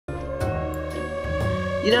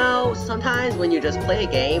You know, sometimes when you just play a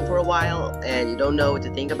game for a while and you don't know what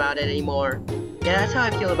to think about it anymore, yeah, that's how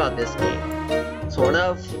I feel about this game. Sort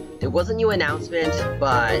of. There was a new announcement,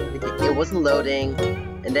 but it wasn't loading,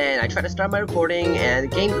 and then I tried to start my recording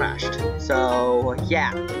and the game crashed. So,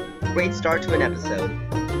 yeah, great start to an episode.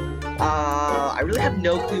 I really have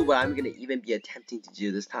no clue what I'm gonna even be attempting to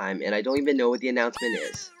do this time, and I don't even know what the announcement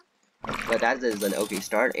is. But that is an okay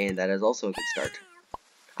start, and that is also a good start.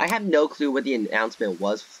 I have no clue what the announcement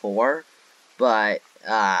was for, but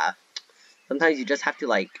sometimes you just have to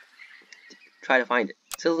like try to find it.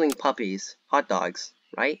 Sizzling puppies, hot dogs,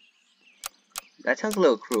 right? That sounds a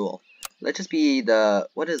little cruel. Let's just be the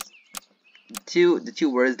the two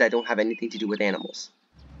words that don't have anything to do with animals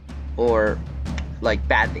or like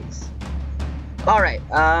bad things. All right.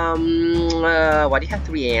 Why do you have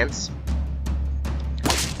 3 ants?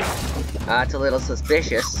 That's a little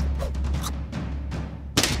suspicious.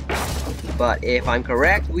 But if I'm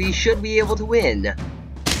correct, we should be able to win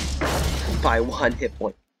by 1 hit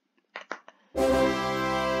point.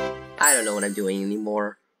 I don't know what I'm doing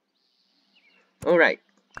anymore. Alright,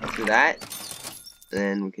 let's do that.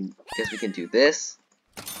 Then we can do this.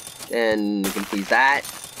 Then we can freeze that.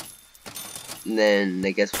 And then I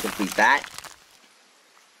guess we can freeze that.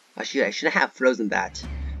 I should have frozen that,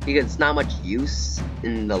 because it's not much use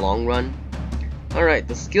in the long run. Alright,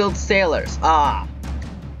 the skilled sailors.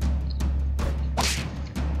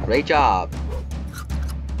 Great job.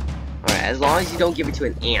 Alright, as long as you don't give it to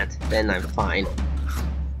an ant, then I'm fine.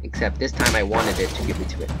 Except this time I wanted it to give it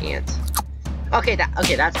to an ant. Okay, that's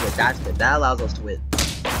good, That allows us to win.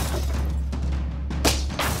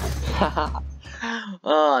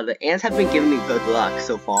 Oh, the ants have been giving me good luck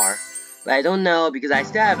so far. But I don't know, because I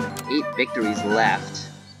still have 8 victories left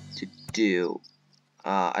to do.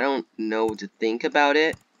 I don't know what to think about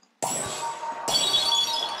it.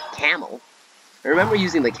 Camel? I remember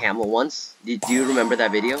using the camel once. Do you remember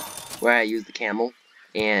that video? Where I used the camel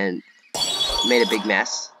and made a big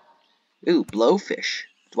mess? Ooh, blowfish.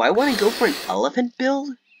 Do I want to go for an elephant build?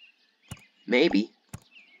 Maybe.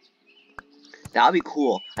 That would be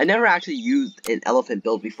cool. I never actually used an elephant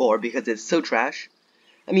build before because it's so trash.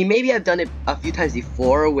 I mean, maybe I've done it a few times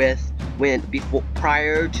before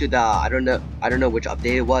prior to the I don't know which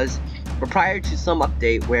update it was, but prior to some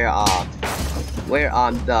update where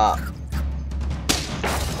the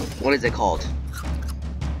what is it called?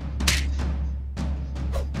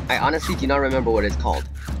 I honestly do not remember what it's called.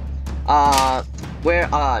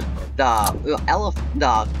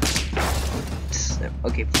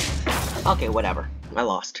 Okay, whatever. I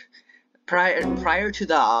lost. Prior to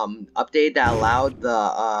the update that allowed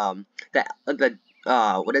the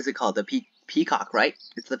what is it called? The peacock, right?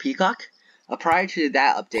 It's the peacock. Prior to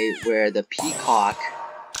that update, where the peacock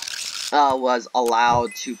was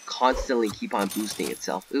allowed to constantly keep on boosting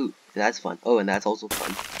itself. Ooh, that's fun. Oh, and that's also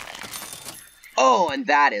fun. Oh, and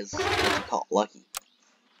that is what you call lucky.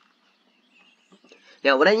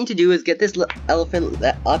 Now, what I need to do is get this elephant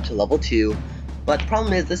up to level 2, but the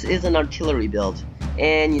problem is this is an artillery build,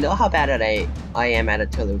 and you know how bad at I am at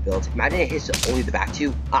artillery builds. Imagine it hits only the back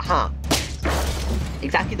 2.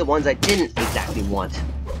 Exactly the ones I didn't exactly want.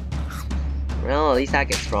 Well, at least that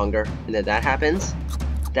gets stronger, and then that happens.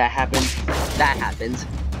 That happens. That happens.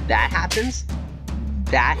 That happens.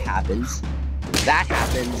 That happens. That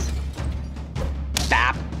happens.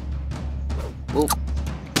 Bap. Oop.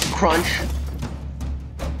 Crunch.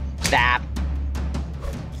 Bap.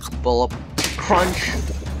 Bulp. Crunch.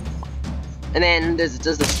 And then there's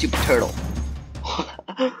just a stupid turtle.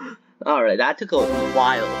 Alright, that took a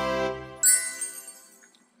while.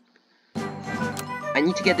 I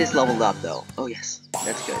need to get this leveled up though. Oh yes,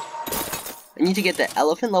 that's good. I need to get the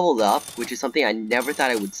elephant leveled up, which is something I never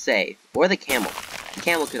thought I would say. Or the camel. The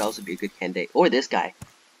camel could also be a good candidate. Or this guy.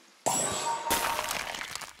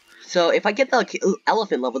 So if I get the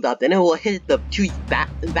elephant leveled up, then it will hit the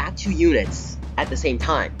back 2 units at the same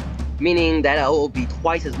time. Meaning that it will be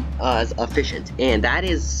twice as efficient. And that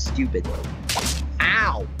is stupid.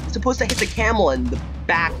 Ow! It's supposed to hit the camel and the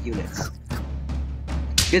back units.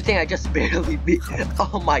 Good thing I just barely beat.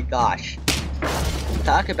 Oh my gosh.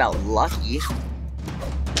 Talk about lucky.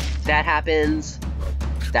 That happens.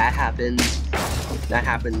 That happens. That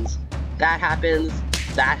happens. That happens.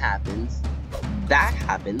 That happens. That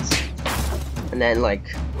happens. And then, like,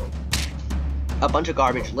 a bunch of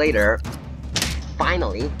garbage later,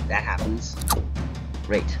 finally, that happens.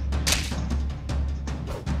 Great.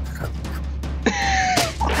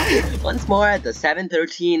 Once more at the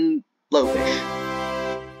 713 blowfish.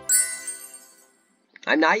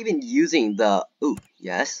 I'm not even using the... Ooh,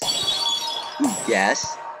 yes. Ooh,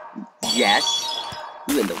 yes. Yes.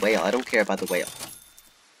 Ooh, and the whale. I don't care about the whale.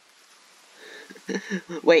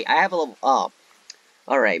 Wait, I have a level up.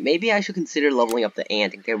 Alright, maybe I should consider leveling up the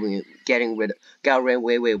ant and getting rid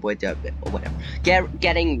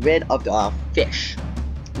of the fish.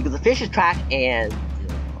 Because the fish is trash and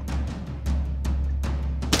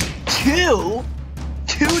two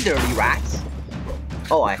dirty rats.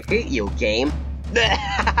 Oh, I hate you, game.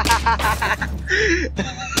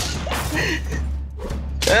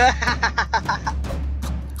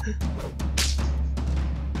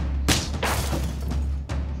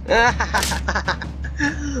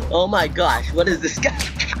 Oh my gosh, what is this guy?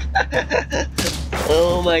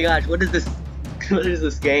 Oh my gosh, what is this? What is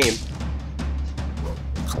this game?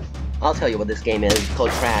 I'll tell you what this game is. It's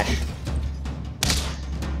called trash.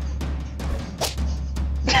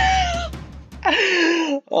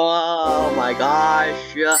 Oh my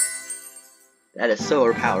gosh. That is so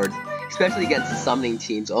overpowered. Especially against the summoning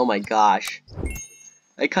teams. Oh my gosh.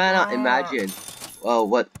 I cannot imagine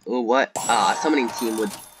what a summoning team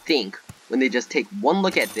would think when they just take one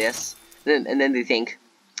look at this and then they think,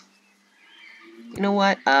 you know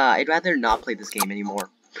what, I'd rather not play this game anymore.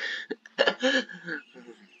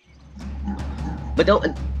 But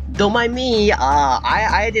don't mind me,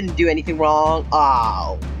 I didn't do anything wrong.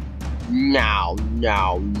 Oh, no,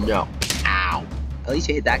 ow. At least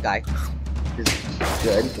you hit that guy. This is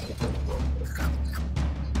good.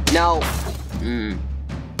 No.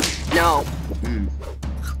 No.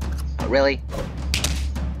 Oh, really?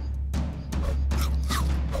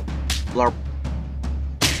 Blurp.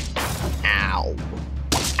 Ow.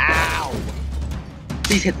 Ow.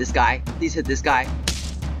 Please hit this guy. Please hit this guy.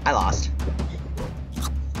 I lost.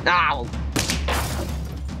 Ow.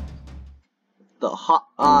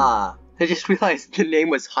 I just realized the name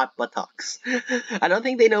was Hot Buttocks. I don't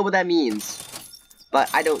think they know what that means. But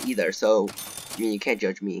I don't either, so I mean, you can't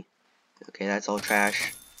judge me. Okay, that's all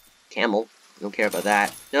trash. Camel. Don't care about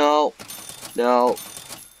that. No. No.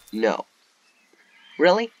 No.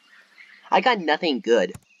 Really? I got nothing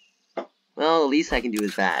good. Well, the least I can do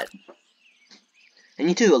is that. I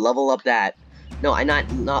need to level up that. No, I'm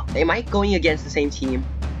not. Am I going against the same team?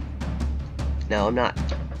 No, I'm not.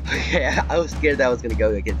 Okay, I was scared that I was gonna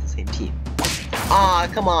go against the same team. Ah,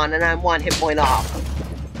 come on, and I'm 1 hit point off.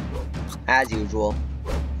 As usual.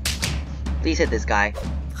 Please hit this guy.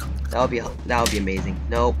 That would be amazing.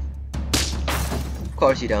 Nope. Of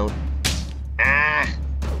course you don't. Ah.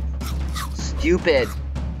 Stupid.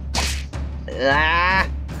 Ah.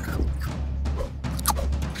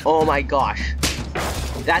 Oh my gosh.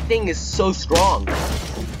 That thing is so strong.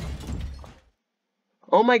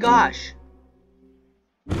 Oh my gosh.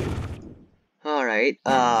 Alright,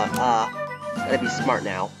 gotta be smart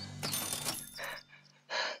now.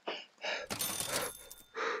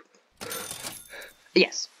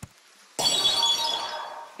 Yes.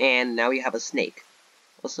 And now we have a snake.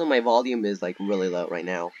 Also, my volume is like really low right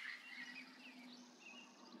now.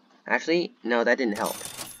 Actually, no, that didn't help.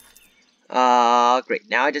 Great.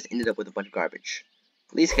 Now I just ended up with a bunch of garbage.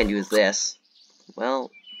 Least I can do is this.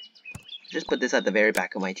 Well, just put this at the very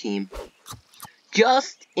back of my team.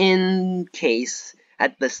 Just in case,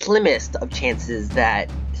 at the slimmest of chances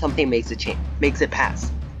that something makes it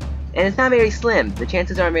pass. And it's not very slim. The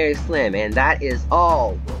chances aren't very slim, and that is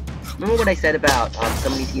all. Remember what I said about so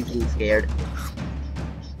many teams being scared?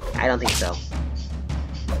 I don't think so.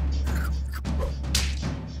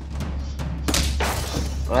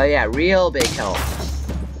 Oh yeah, real big help.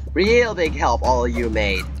 Real big help all of you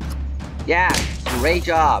made. Yeah, great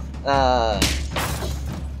job.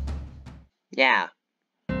 Yeah.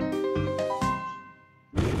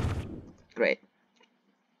 Great.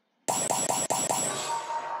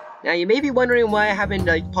 Now you may be wondering why I haven't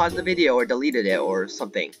like paused the video or deleted it or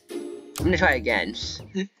something. I'm gonna try again.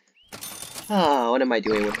 What am I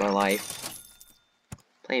doing with my life?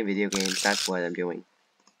 Playing video games, that's what I'm doing.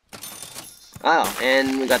 Oh,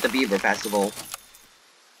 and we got the Beaver Festival.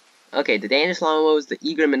 Okay, the Danish Llamos, the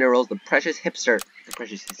eager minerals, the precious hipsters.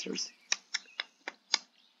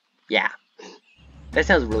 Yeah. That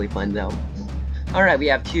sounds really fun though. Alright, we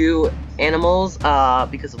have 2 animals,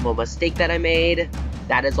 because of a mistake that I made.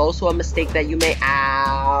 That is also a mistake that you made.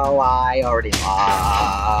 Ow, I already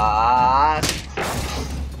lost.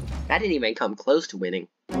 That didn't even come close to winning.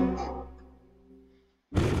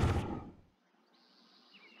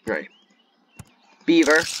 Right.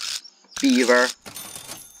 Beaver. Beaver.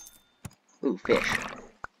 Ooh, fish.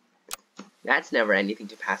 That's never anything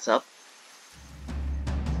to pass up.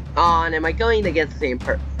 Oh, and am I going against the same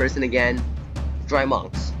person again? Dry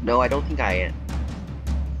monks. No, I don't think I am.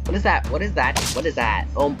 What is that? What is that? What is that?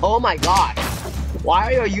 Oh my gosh! Why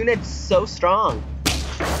are your units so strong?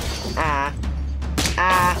 Ah.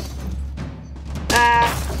 Ah.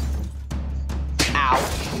 Ah.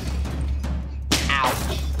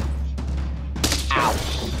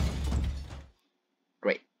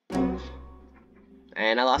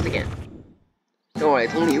 And I lost again. Don't worry,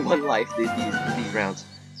 it's only one life these rounds.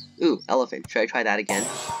 Ooh, elephant. Should I try that again?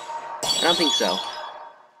 I don't think so.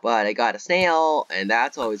 But I got a snail, and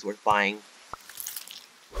that's always worth buying.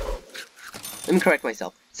 Let me correct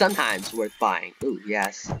myself. Sometimes worth buying. Ooh,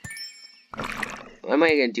 yes. What am I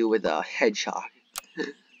gonna do with a hedgehog?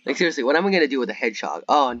 Like, seriously, what am I gonna do with a hedgehog?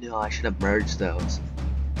 Oh no, I should have merged those.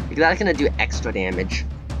 Because that's gonna do extra damage.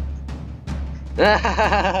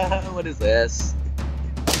 What is this?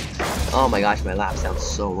 Oh my gosh, my lap sounds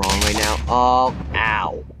so wrong right now. Oh,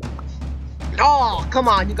 ow. Oh, come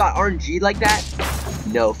on, you got RNG like that?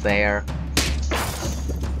 No fair.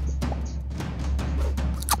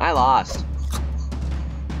 I lost.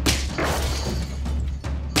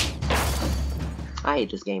 I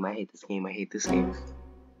hate this game, I hate this game, I hate this game.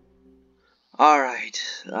 Alright,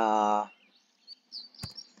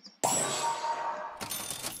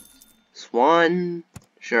 Swan,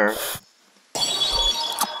 sure.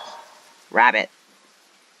 Rabbit,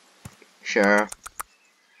 sure.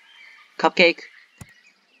 Cupcake,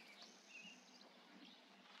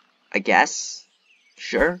 I guess,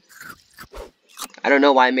 sure. I don't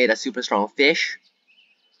know why I made a super strong fish,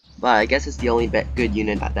 but I guess it's the only good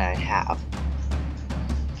unit that I have.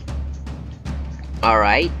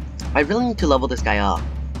 Alright, I really need to level this guy up.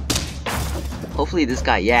 Hopefully this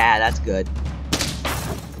guy, yeah, that's good.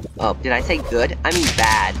 Oh, did I say good? I mean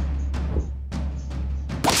bad.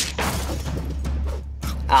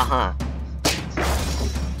 Uh-huh.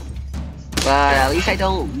 But at least I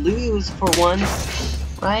don't lose for once,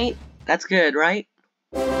 right? That's good, right?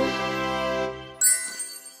 Oh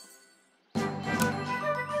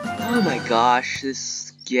my gosh,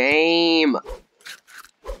 this game.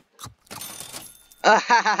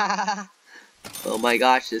 Oh my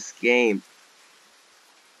gosh, this game.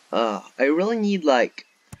 I really need, like...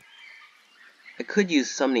 I could use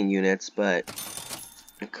summoning units, but...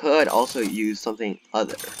 I could also use something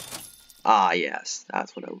other. Ah, yes,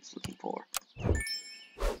 that's what I was looking for.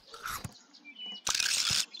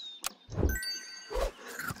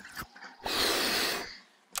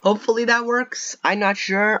 Hopefully that works. I'm not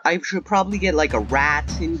sure. I should probably get like a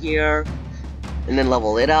rat in here and then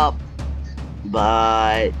level it up,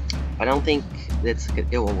 but I don't think it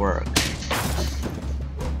will work.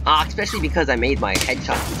 Especially because I made my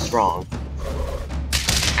headshot too strong.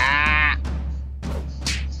 Ah!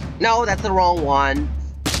 No, that's the wrong one.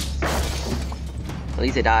 At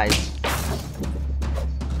least it dies.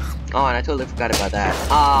 Oh, and I totally forgot about that.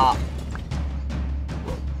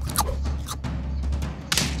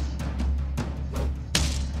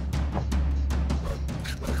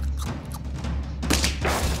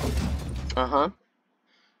 Uh-huh.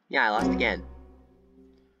 Yeah, I lost again.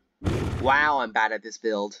 Wow, I'm bad at this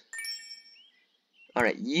build.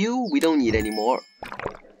 Alright, we don't need anymore.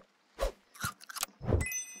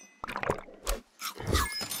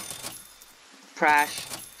 Trash,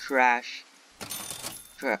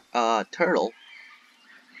 turtle.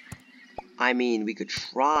 I mean, we could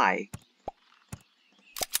try.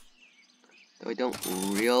 Though I don't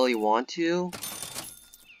really want to.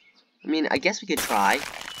 I mean, I guess we could try.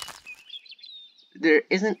 There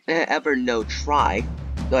isn't ever no try.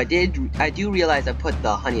 Though I do realize I put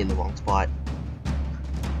the honey in the wrong spot.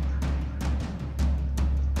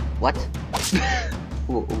 What?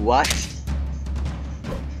 What?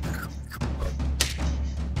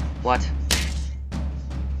 What?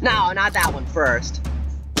 No, not that one first.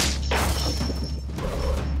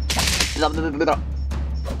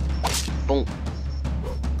 Boom.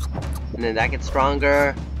 And then that gets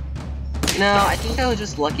stronger. No, I think I was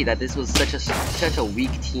just lucky that this was such a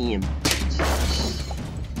weak team.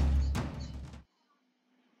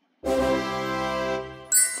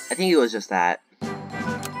 I think it was just that.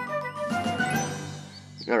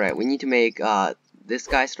 Alright, we need to make this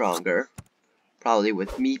guy stronger. Probably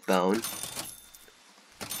with meat bone.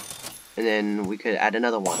 And then we could add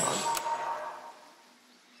another one on.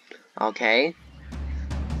 Okay.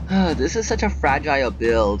 This is such a fragile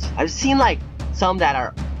build. I've seen like some that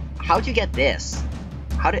are... How'd you get this?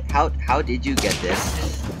 How did you get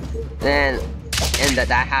this? And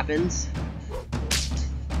that happens?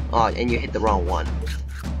 Oh, and you hit the wrong one.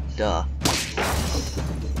 Duh.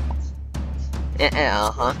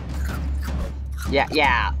 Uh-huh.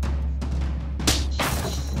 Yeah.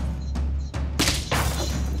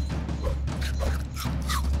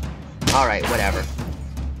 Alright, whatever.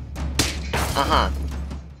 Uh-huh.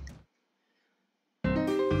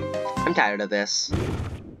 I'm tired of this.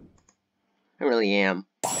 I really am.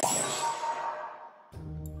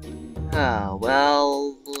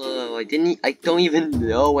 Well, I don't even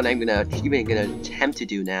know what I'm even gonna attempt to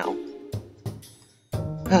do now.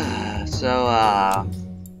 So,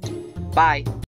 Bye.